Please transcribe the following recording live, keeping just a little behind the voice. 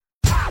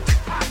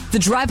The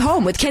Drive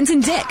Home with Kent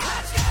and Dick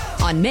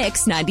on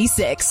Mix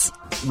 96.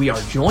 We are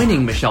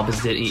joining Michelle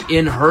Bezditny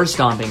in her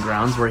stomping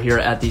grounds. We're here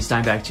at the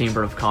Steinbach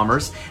Chamber of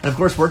Commerce. And of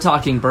course, we're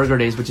talking Burger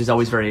Days, which is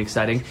always very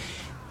exciting.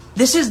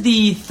 This is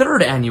the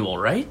third annual,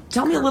 right?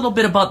 Tell me a little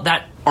bit about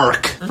that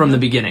arc from the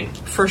beginning.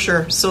 For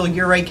sure. So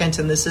you're right,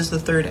 Kenton. This is the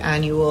third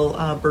annual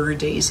Burger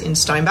Days in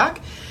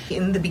Steinbach.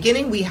 In the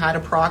beginning, we had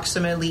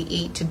approximately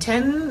 8 to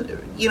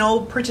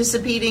 10,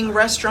 participating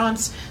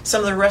restaurants.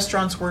 Some of the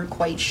restaurants weren't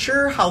quite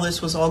sure how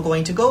this was all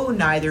going to go.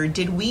 Neither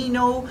did we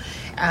know.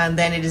 And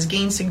then it has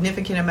gained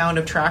significant amount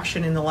of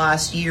traction in the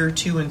last year,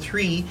 2 and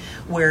 3,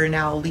 where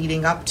now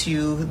leading up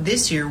to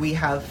this year, we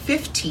have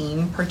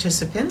 15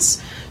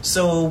 participants.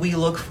 So we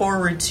look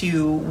forward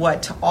to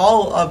what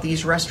all of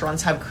these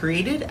restaurants have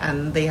created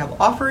and they have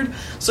offered.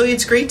 So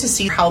it's great to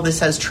see how this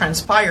has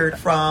transpired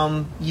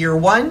from year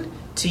 1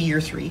 to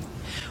year 3.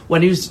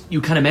 When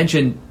you kind of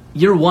mentioned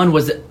year 1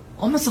 was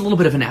almost a little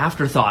bit of an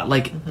afterthought.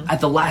 Like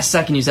at the last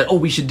second you said, oh,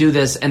 we should do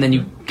this. And then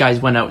you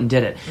guys went out and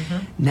did it.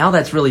 Now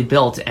that's really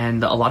built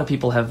and a lot of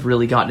people have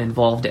really gotten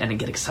involved and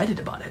get excited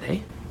about it, eh?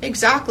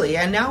 Exactly.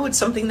 And now it's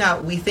something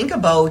that we think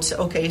about.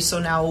 Okay, so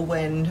now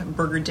when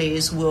Burger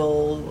Days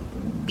will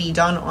be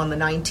done on the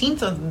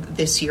 19th of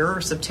this year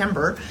or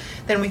September,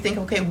 then we think,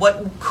 okay,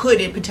 what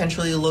could it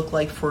potentially look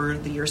like for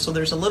the year? So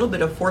there's a little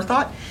bit of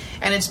forethought.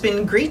 And it's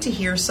been great to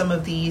hear some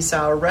of these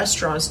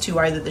restaurants, to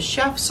either the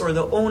chefs or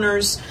the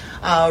owners,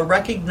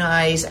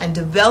 recognize and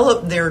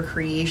develop their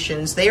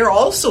creations. They are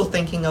also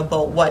thinking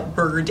about what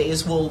Burger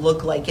Days will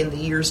look like in the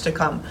years to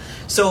come.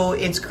 So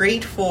it's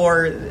great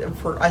for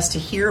us to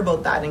hear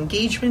about that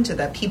engagement and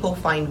that people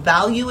find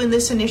value in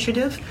this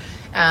initiative.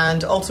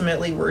 And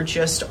ultimately, we're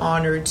just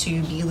honored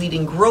to be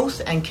leading growth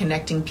and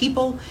connecting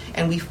people.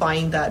 And we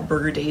find that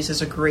Burger Days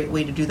is a great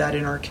way to do that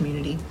in our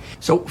community.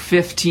 So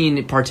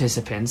 15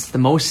 participants, the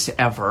most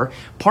ever.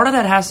 Part of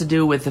that has to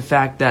do with the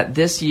fact that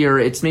this year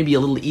it's maybe a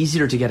little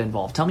easier to get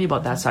involved. Tell me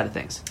about that side of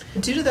things.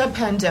 Due to the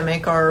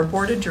pandemic, our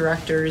board of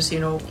directors,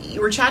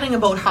 we're chatting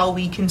about how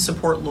we can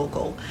support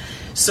local.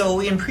 So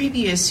in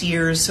previous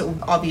years,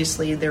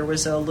 obviously, there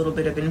was a little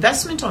bit of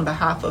investment on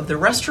behalf of the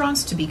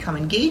restaurants to become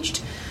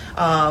engaged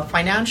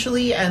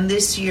financially, and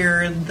this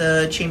year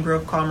the Chamber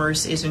of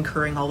Commerce is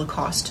incurring all the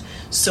cost.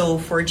 So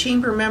for a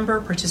chamber member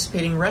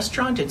participating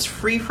restaurant, it's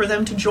free for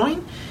them to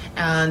join,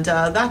 and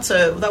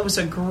that was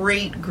a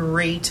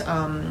great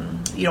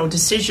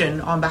decision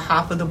on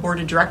behalf of the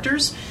board of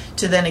directors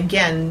to then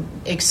again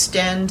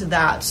extend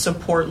that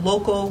support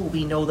local.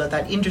 We know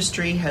that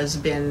industry has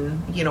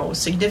been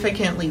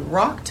significantly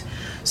rocked.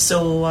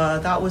 So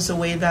that was a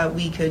way that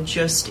we could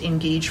just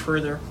engage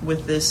further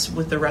with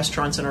the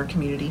restaurants in our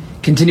community.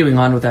 Continuing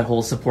on with that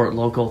whole support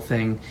local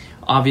thing,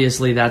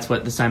 obviously that's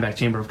what the Steinbach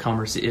Chamber of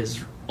Commerce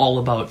is all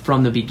about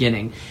from the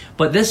beginning.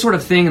 But this sort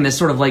of thing and this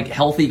sort of like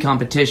healthy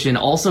competition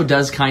also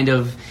does kind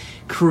of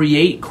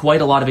create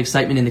quite a lot of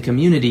excitement in the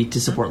community to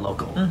support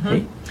local.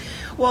 Right?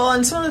 Well,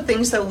 and some of the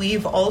things that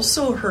we've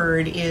also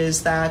heard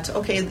is that,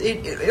 okay,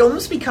 it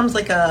almost becomes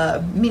like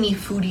a mini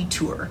foodie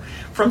tour.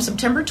 From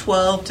September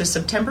 12 to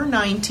September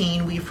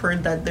 19, we've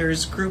heard that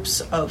there's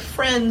groups of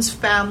friends,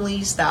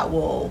 families that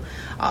will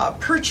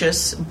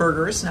purchase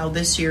burgers. Now,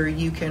 this year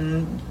you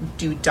can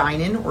do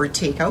dine-in or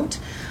takeout.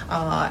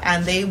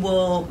 And they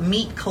will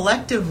meet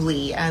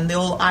collectively and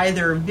they'll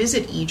either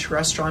visit each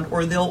restaurant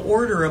or they'll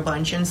order a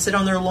bunch and sit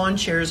on their lawn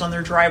chairs on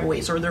their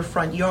driveways or their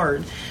front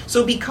yard.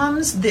 So it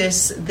becomes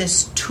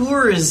this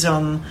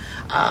tourism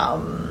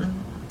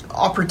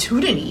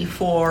opportunity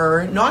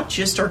for not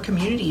just our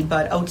community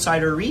but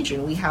outside our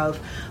region. We have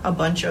a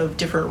bunch of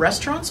different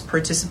restaurants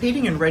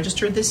participating and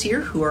registered this year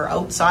who are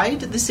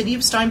outside the city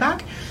of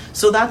Steinbach.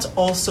 So that's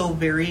also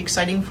very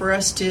exciting for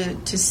us to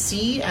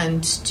see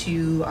and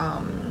to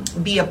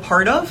be a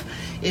part of,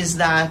 is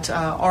that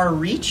our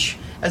reach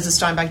as the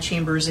Steinbach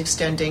Chamber is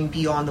extending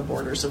beyond the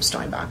borders of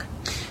Steinbach.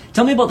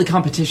 Tell me about the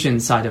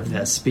competition side of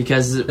this,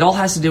 because it all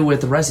has to do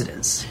with the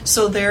residents.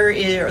 So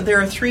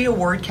there are 3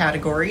 award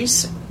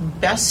categories: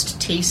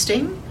 Best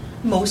Tasting,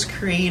 Most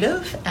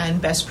Creative,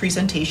 and Best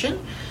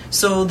Presentation.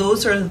 So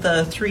those are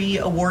the 3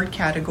 award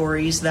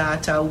categories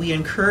that we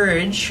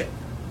encourage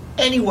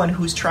anyone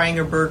who's trying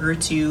a burger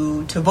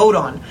to vote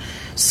on.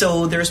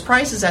 So there's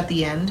prizes at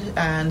the end,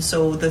 and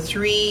so the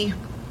 3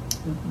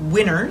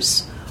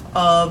 winners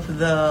of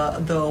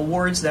the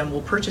awards then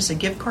will purchase a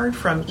gift card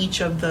from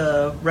each of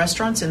the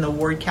restaurants in the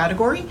award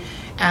category,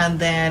 and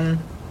then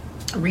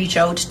reach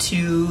out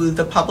to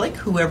the public,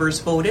 whoever's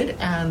voted,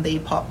 and they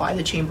pop by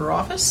the chamber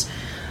office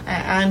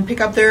and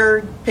pick up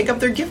their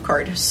gift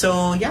card.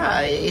 So yeah,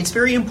 it's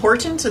very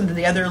important. And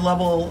the other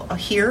level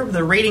here,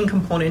 the rating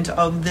component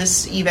of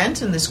this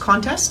event and this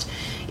contest,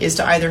 is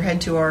to either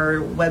head to our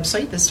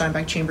website, the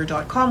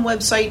steinbachchamber.com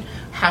website,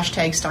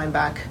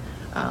 #Steinbach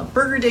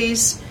Burger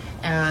Days,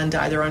 and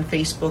either on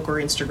Facebook or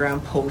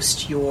Instagram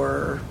post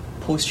your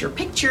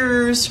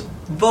pictures,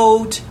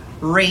 vote,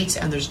 rate,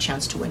 and there's a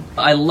chance to win.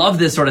 I love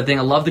this sort of thing.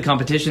 I love the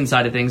competition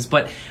side of things,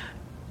 but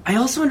I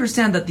also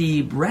understand that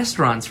the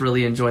restaurants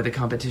really enjoy the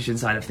competition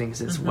side of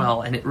things as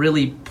well, and it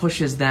really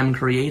pushes them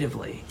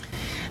creatively.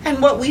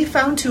 And what we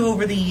found too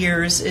over the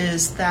years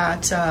is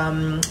that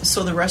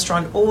so the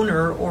restaurant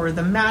owner or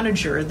the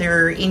manager,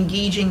 they're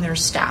engaging their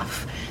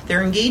staff.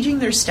 They're engaging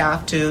their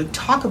staff to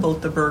talk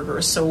about the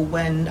burger. So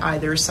when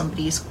either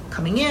somebody's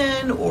coming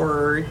in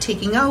or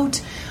taking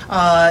out,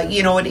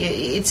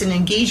 it's an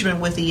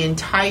engagement with the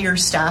entire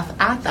staff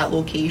at that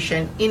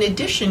location. In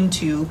addition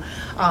to,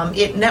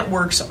 it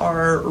networks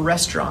our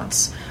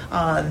restaurants.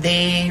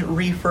 They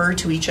refer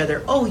to each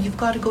other. Oh, you've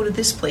got to go to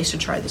this place to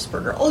try this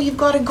burger. Oh, you've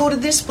got to go to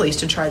this place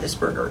to try this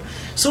burger.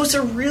 So it's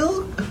a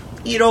real,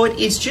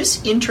 it's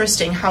just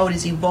interesting how it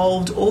has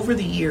evolved over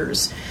the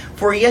years.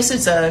 For yes,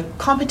 it's a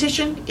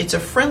competition, it's a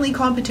friendly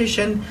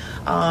competition,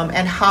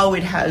 and how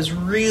it has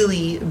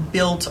really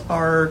built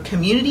our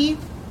community,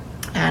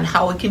 and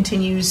how it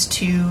continues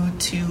to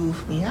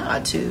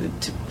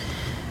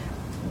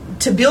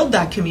build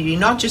that community,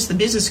 not just the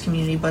business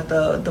community, but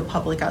the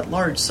public at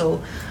large.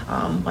 So,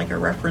 like I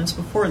referenced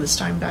before, the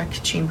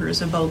Steinbach Chamber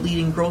is about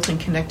leading growth and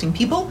connecting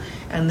people,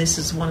 and this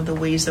is one of the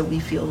ways that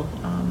we feel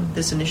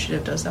this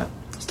initiative does that.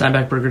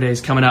 Steinbach Burger Day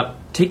is coming up.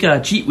 Take a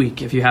cheat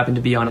week if you happen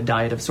to be on a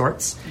diet of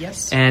sorts.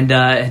 Yes. And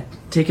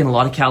take in a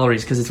lot of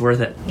calories because it's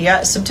worth it.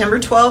 Yeah, September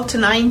 12 to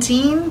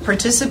 19,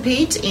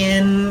 participate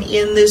in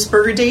this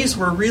Burger Days.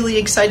 We're really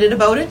excited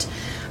about it.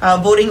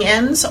 Voting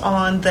ends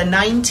on the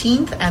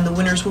 19th, and the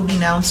winners will be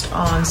announced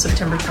on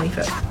September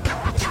 25th.